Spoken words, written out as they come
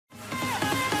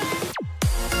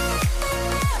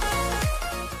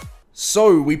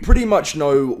So, we pretty much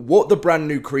know what the brand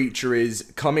new creature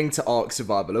is coming to ARK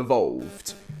Survival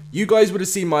Evolved. You guys would have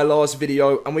seen my last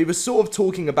video, and we were sort of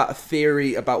talking about a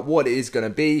theory about what it is going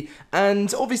to be,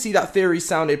 and obviously that theory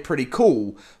sounded pretty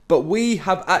cool, but we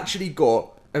have actually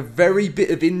got a very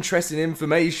bit of interesting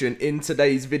information in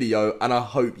today's video, and I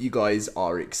hope you guys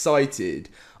are excited.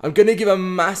 I'm going to give a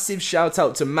massive shout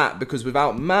out to Matt, because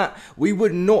without Matt, we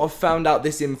would not have found out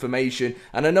this information,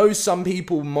 and I know some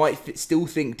people might still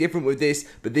think different with this,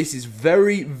 but this is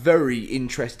very, very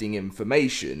interesting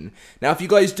information. Now, if you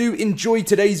guys do enjoy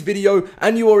today's video,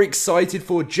 and you are excited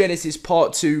for Genesis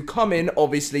Part 2 coming,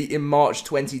 obviously, in March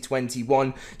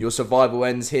 2021, your survival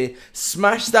ends here,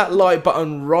 smash that like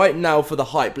button right now for the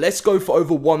hype. Let's go for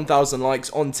over 1,000 likes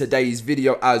on today's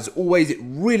video. As always, it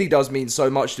really does mean so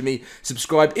much to me.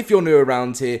 Subscribe if you're new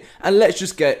around here, and let's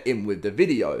just get in with the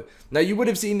video. Now, you would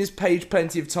have seen this page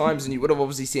plenty of times, and you would have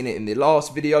obviously seen it in the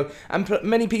last video, and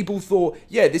many people thought,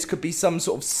 yeah, this could be some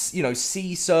sort of, you know,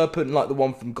 sea serpent like the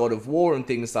one from God of War and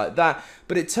things like that,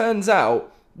 but it turns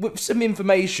out with some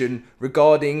information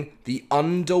regarding the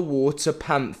underwater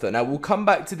panther. Now, we'll come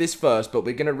back to this first, but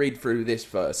we're going to read through this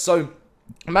first. So,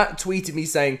 Matt tweeted me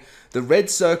saying, the red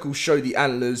circles show the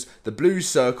antlers, the blue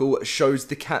circle shows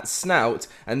the cat's snout,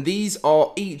 and these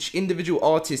are each individual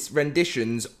artist's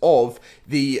renditions of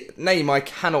the name I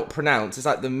cannot pronounce. It's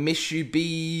like the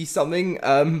Mishubi something,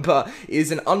 but it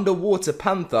is an underwater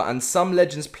panther, and some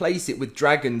legends place it with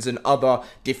dragons and other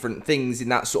different things in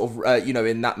that sort of, you know,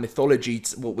 in that mythology,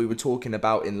 what we were talking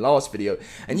about in last video.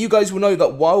 And you guys will know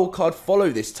that Wildcard follow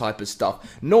this type of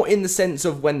stuff, not in the sense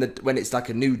of when it's like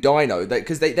a new dino,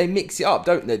 because they mix it up,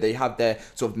 don't they? They have their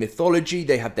sort of mythology,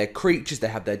 they have their creatures, they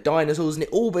have their dinosaurs, and it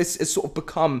always has sort of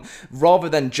become, rather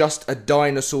than just a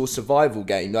dinosaur survival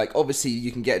game, like obviously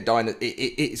you can get a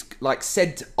it's like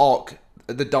said ARK,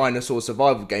 the dinosaur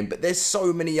survival game, but there's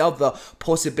so many other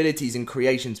possibilities and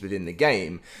creations within the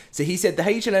game. So he said the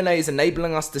HLNA is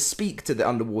enabling us to speak to the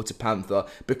underwater panther,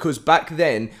 because back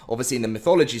then, obviously in the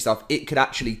mythology stuff, it could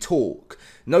actually talk.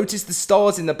 Notice the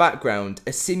stars in the background,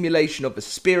 a simulation of a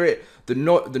spirit. The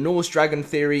Norse dragon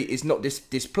theory is not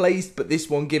displaced, but this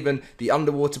one, given the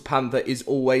underwater panther, is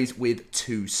always with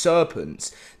two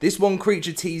serpents. This one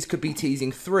creature tease could be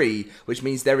teasing three, which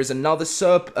means there is another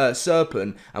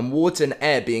serpent, and water and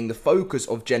air being the focus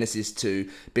of Genesis 2,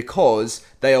 because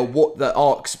they are what the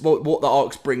arcs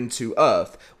bring to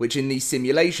Earth, which in these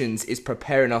simulations is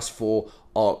preparing us for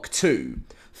ARK 2.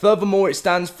 Furthermore, it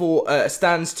stands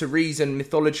to reason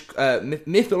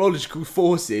mythological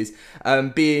forces,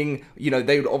 being, you know,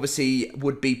 they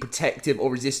would be protective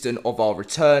or resistant of our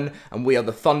return, and we are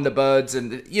the Thunderbirds,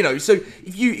 and you know, so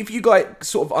if you guys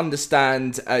sort of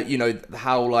understand, you know,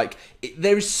 how like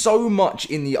there is so much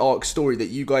in the ARK story that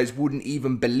you guys wouldn't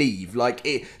even believe. Like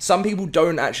some people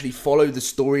don't actually follow the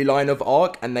storyline of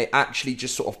ARK, and they actually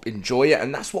just sort of enjoy it,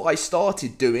 and that's what I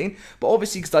started doing. But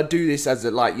obviously, because I do this as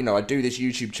a, like, you know, I do this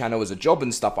YouTube channel as a job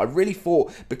and stuff, I really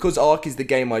thought, because ARK is the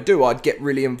game I do, I'd get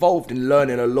really involved in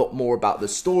learning a lot more about the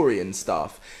story and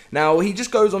stuff. Now, he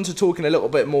just goes on to talking a little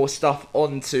bit more stuff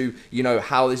onto, you know,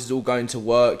 how this is all going to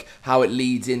work, how it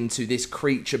leads into this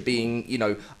creature being, you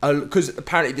know, because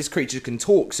apparently this creature can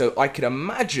talk, so I could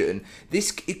imagine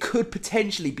it could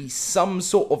potentially be some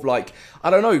sort of, like, I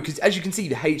don't know, because as you can see,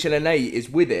 the HLNA is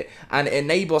with it, and it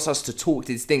enables us to talk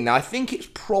to this thing. Now, I think it's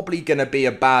probably going to be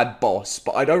a bad boss,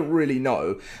 but I don't really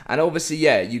know. And obviously,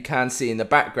 yeah, you can see in the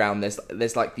background,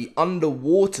 there's like the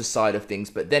underwater side of things,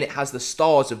 but then it has the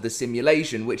stars of the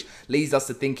simulation, which leads us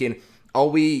to thinking, are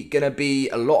we going to be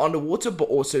a lot underwater, but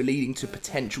also leading to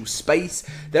potential space?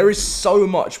 There is so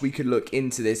much we could look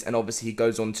into this, and obviously he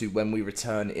goes on to when we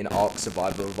return in ARK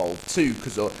Survival Evolved 2,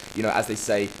 because, you know, as they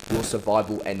say, your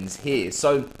survival ends here.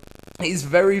 So it is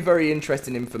very, very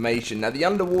interesting information. Now, the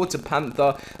underwater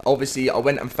panther, obviously, I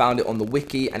went and found it on the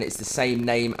wiki, and it's the same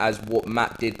name as what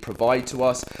Matt did provide to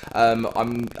us. I'm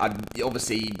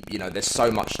obviously, you know, there's so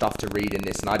much stuff to read in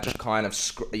this, and I just kind of,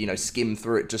 you know, skim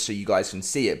through it just so you guys can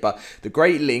see it. But the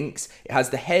Great Lynx, it has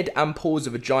the head and paws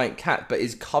of a giant cat, but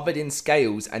is covered in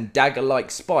scales and dagger-like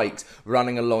spikes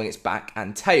running along its back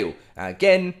and tail. Now,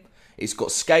 again, it's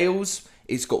got scales.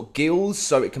 It's got gills,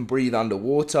 so it can breathe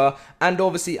underwater, and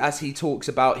obviously, as he talks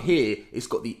about here, it's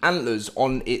got the antlers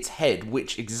on its head,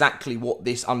 which exactly what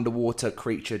this underwater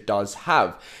creature does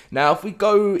have. Now, if we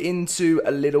go into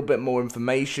a little bit more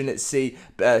information, let's see,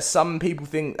 some people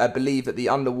believe that the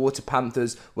underwater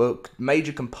panthers were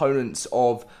major components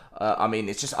of I mean,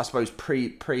 it's just, I suppose,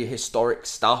 prehistoric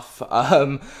stuff.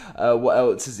 What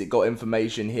else has it got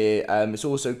information here? It's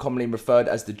also commonly referred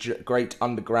as the Great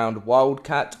Underground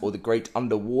Wildcat or the Great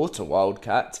Underwater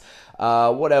Wildcat.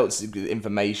 What else?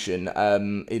 Information.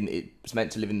 It's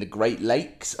meant to live in the Great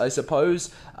Lakes, I suppose.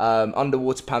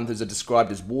 Underwater panthers are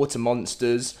described as water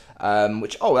monsters,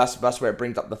 which, that's where it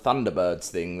brings up the Thunderbirds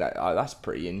thing. That's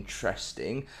pretty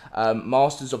interesting.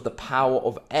 Masters of the power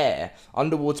of air.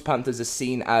 Underwater panthers are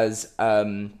seen as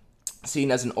an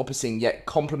opposing yet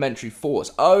complementary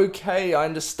force. Okay, I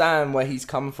understand where he's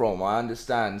come from. I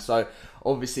understand. So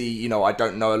obviously, you know, I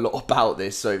don't know a lot about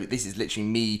this, so this is literally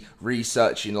me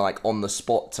researching, like, on the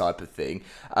spot type of thing.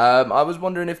 I was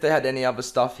wondering if they had any other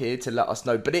stuff here to let us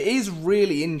know, but it is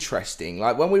really interesting.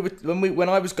 Like, when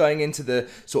I was going into the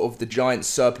sort of the giant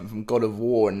serpent from God of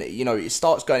War, and, you know, it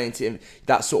starts going into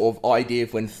that sort of idea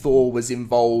of when Thor was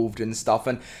involved and stuff,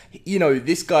 and, you know,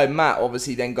 this guy Matt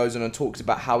obviously then goes on and talks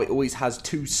about how it always has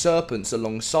two serpents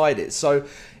alongside it. So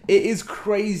it is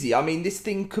crazy. I mean, this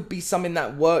thing could be something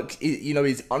that works, you know,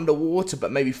 is underwater,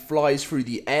 but maybe flies through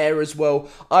the air as well.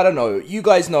 I don't know. You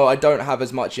guys know I don't have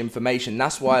as much information.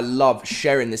 That's why I love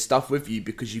sharing this stuff with you,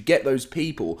 because you get those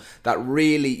people that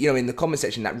really, you know, in the comment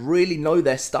section, that really know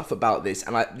their stuff about this,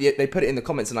 and they put it in the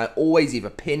comments, and I always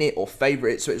either pin it or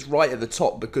favorite it, so it's right at the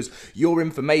top, because your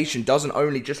information doesn't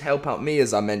only just help out me,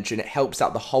 as I mentioned, it helps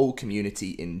out the whole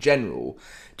community in general.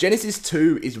 Genesis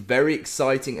 2 is very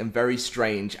exciting and very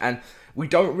strange, and we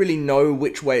don't really know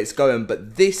which way it's going,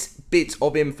 but this bit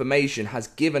of information has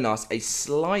given us a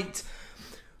slight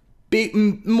bit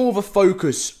more of a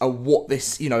focus of what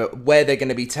this, you know, where they're going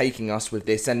to be taking us with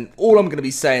this. And all I'm going to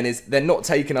be saying is they're not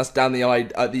taking us down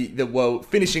the world,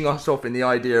 finishing us off in the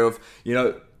idea of, you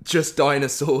know, just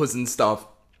dinosaurs and stuff.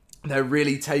 They're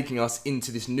really taking us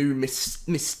into this new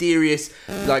mysterious,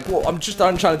 like, well, I'm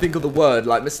trying to think of the word,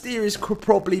 like, mysterious could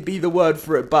probably be the word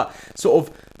for it, but sort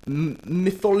of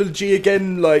mythology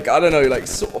again, like, I don't know, like,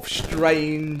 sort of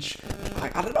strange,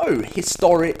 like, I don't know,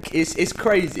 historic. It's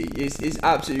crazy. It's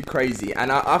absolutely crazy,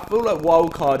 and I feel like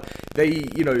Wildcard, they,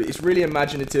 you know, it's really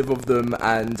imaginative of them,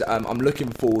 and I'm looking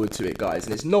forward to it, guys.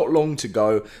 And it's not long to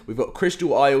go. We've got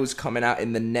Crystal Isles coming out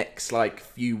in the next, like,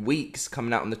 few weeks,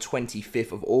 coming out on the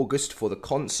 25th of August for the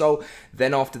console.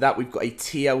 Then after that, we've got a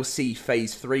TLC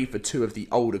Phase 3 for 2 of the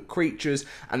older creatures,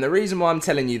 and the reason why I'm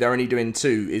telling you they're only doing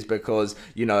 2 is because,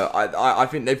 you know, I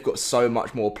think they've got so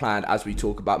much more planned as we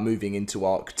talk about moving into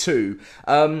ARK 2.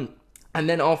 And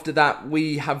then after that,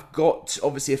 we have got,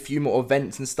 obviously, a few more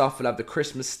events and stuff. We'll have the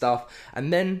Christmas stuff.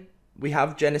 And then we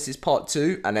have Genesis Part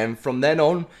 2. And then from then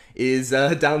on is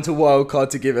down to Wildcard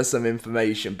to give us some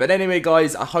information. But anyway,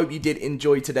 guys, I hope you did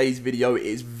enjoy today's video. It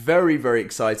is very, very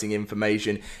exciting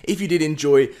information. If you did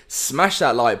enjoy, smash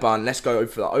that like button. Let's go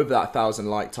over that 1,000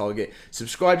 like target.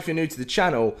 Subscribe if you're new to the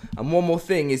channel. And one more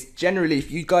thing is, generally,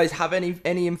 if you guys have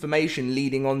any information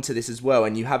leading on to this as well,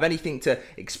 and you have anything to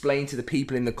explain to the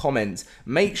people in the comments,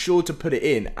 make sure to put it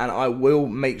in, and I will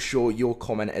make sure your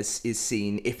comment is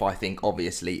seen if I think,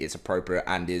 obviously, it's appropriate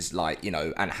and is, like, you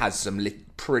know, and has some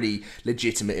pretty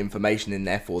legitimate information in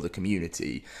there for the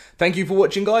community. Thank you for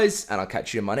watching, guys, and I'll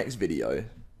catch you in my next video.